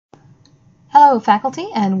Hello faculty,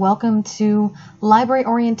 and welcome to Library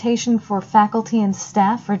Orientation for Faculty and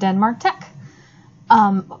Staff for Denmark Tech.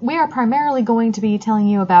 We are primarily going to be telling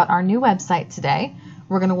you about our new website today.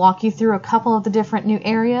 We're going to walk you through a couple of the different new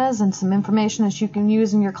areas and some information that you can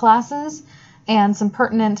use in your classes and some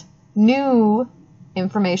pertinent new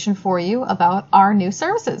information for you about our new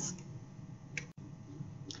services.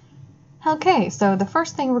 Okay, so the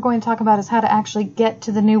first thing we're going to talk about is how to actually get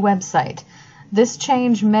to the new website. This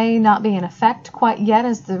change may not be in effect quite yet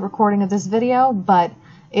as the recording of this video, but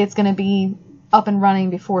it's going to be up and running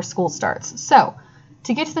before school starts. So,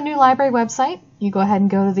 to get to the new library website, you go ahead and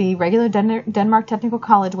go to the regular Denmark Technical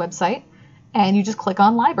College website, and you just click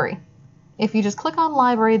on Library. If you just click on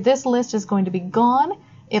Library, this list is going to be gone.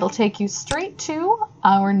 It'll take you straight to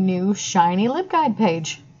our new shiny LibGuide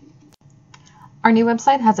page. Our new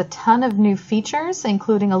website has a ton of new features,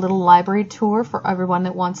 including a little library tour for everyone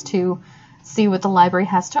that wants to see what the library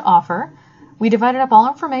has to offer. We divided up all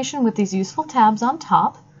information with these useful tabs on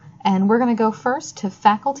top, and we're going to go first to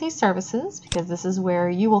Faculty Services because this is where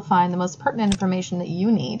you will find the most pertinent information that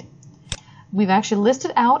you need. We've actually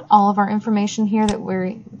listed out all of our information here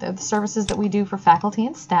the services that we do for faculty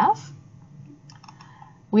and staff.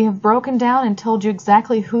 We have broken down and told you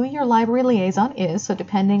exactly who your library liaison is, so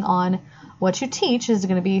depending on what you teach is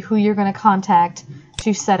going to be who you're going to contact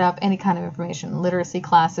to set up any kind of information, literacy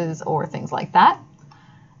classes or things like that.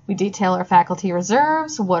 We detail our faculty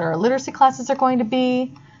reserves, what our literacy classes are going to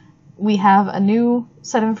be. We have a new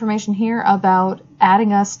set of information here about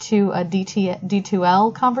adding us to a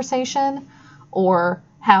D2L conversation or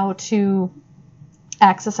how to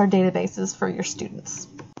access our databases for your students.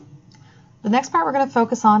 The next part we're going to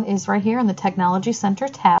focus on is right here in the Technology Center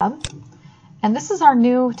tab. And this is our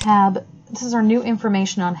new tab. This is our new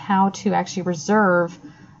information on how to actually reserve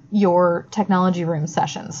your technology room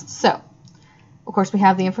sessions. So, of course, we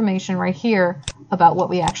have the information right here about what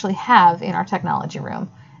we actually have in our technology room.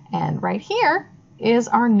 And right here is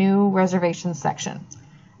our new reservation section.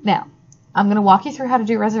 Now, I'm going to walk you through how to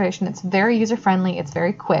do reservation. It's very user-friendly. It's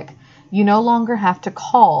very quick. You no longer have to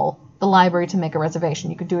call the library to make a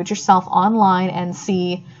reservation. You can do it yourself online and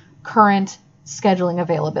see current scheduling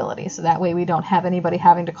availability. So that way we don't have anybody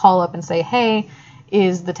having to call up and say, hey,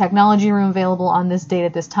 is the technology room available on this date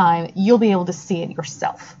at this time? You'll be able to see it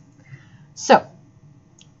yourself. So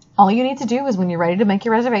all you need to do is when you're ready to make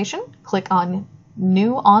your reservation, click on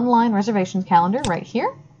New Online Reservations Calendar right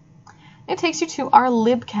here. It takes you to our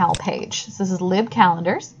LibCal page. So this is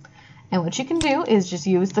LibCalendars. And what you can do is just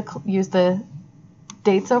use the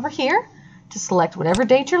dates over here to select whatever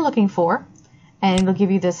date you're looking for. And it'll give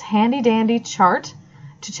you this handy-dandy chart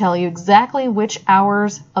to tell you exactly which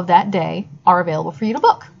hours of that day are available for you to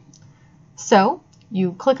book. So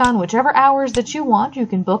you click on whichever hours that you want. You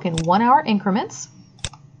can book in 1-hour increments.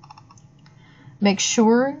 Make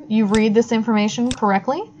sure you read this information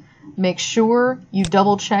correctly. Make sure you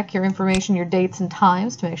double-check your information, your dates and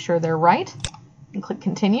times to make sure they're right. And click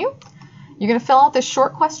Continue. You're going to fill out this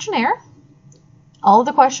short questionnaire. All of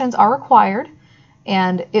the questions are required.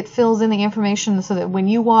 And it fills in the information so that when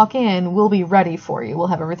you walk in, we'll be ready for you. We'll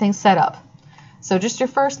have everything set up. So just your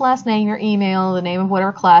first, last name, your email, the name of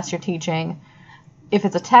whatever class you're teaching. If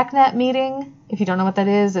it's a TechNet meeting, if you don't know what that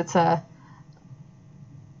is, it's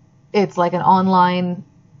like an online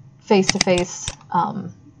face-to-face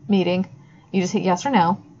meeting. You just hit yes or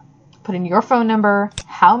no, put in your phone number,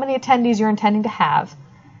 how many attendees you're intending to have,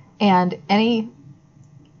 and any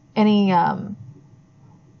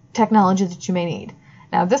technology that you may need.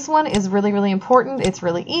 Now this one is really, really important. It's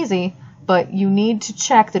really easy, but you need to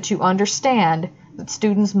check that you understand that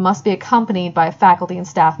students must be accompanied by a faculty and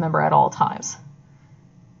staff member at all times.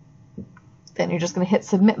 Then you're just going to hit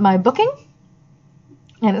Submit My Booking,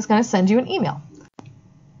 and it's going to send you an email.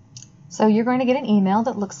 So you're going to get an email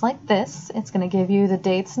that looks like this. It's going to give you the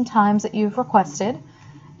dates and times that you've requested.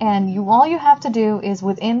 And all you have to do is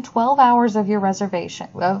within 12 hours of your reservation,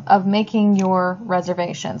 of making your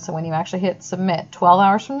reservation. So when you actually hit submit, 12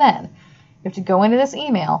 hours from then, you have to go into this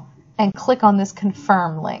email and click on this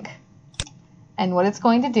confirm link. And what it's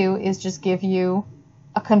going to do is just give you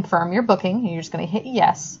a confirm your booking. You're just going to hit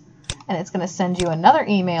yes. And it's going to send you another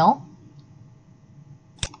email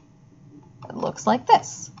that looks like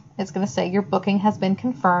this. It's going to say your booking has been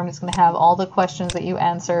confirmed. It's going to have all the questions that you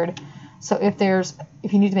answered. So if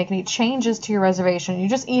you need to make any changes to your reservation, you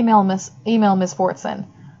just email Miss Fortson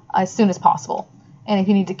as soon as possible. And if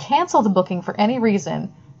you need to cancel the booking for any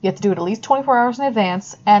reason, you have to do it at least 24 hours in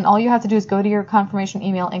advance, and all you have to do is go to your confirmation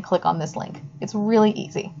email and click on this link. It's really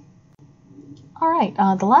easy. All right,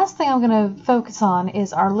 the last thing I'm going to focus on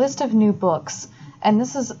is our list of new books. And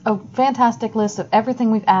this is a fantastic list of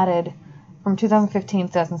everything we've added from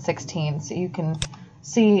 2015-2016, so you can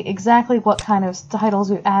see exactly what kind of titles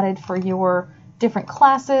we've added for your different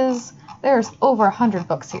classes. There's over 100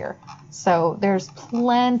 books here, so there's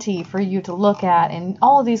plenty for you to look at, and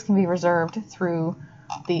all of these can be reserved through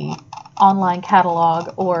the online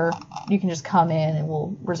catalog, or you can just come in and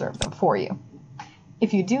we'll reserve them for you.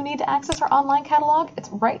 If you do need to access our online catalog, it's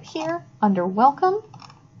right here under Welcome.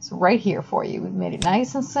 It's right here for you. We've made it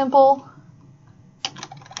nice and simple.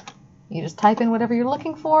 You just type in whatever you're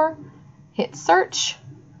looking for, hit search,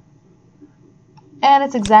 and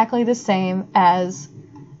it's exactly the same as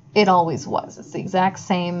it always was. It's the exact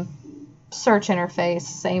same search interface,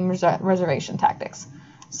 same reservation tactics.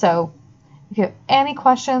 So if you have any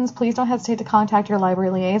questions, please don't hesitate to contact your library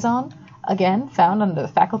liaison, again, found under the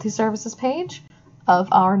Faculty Services page of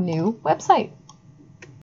our new website.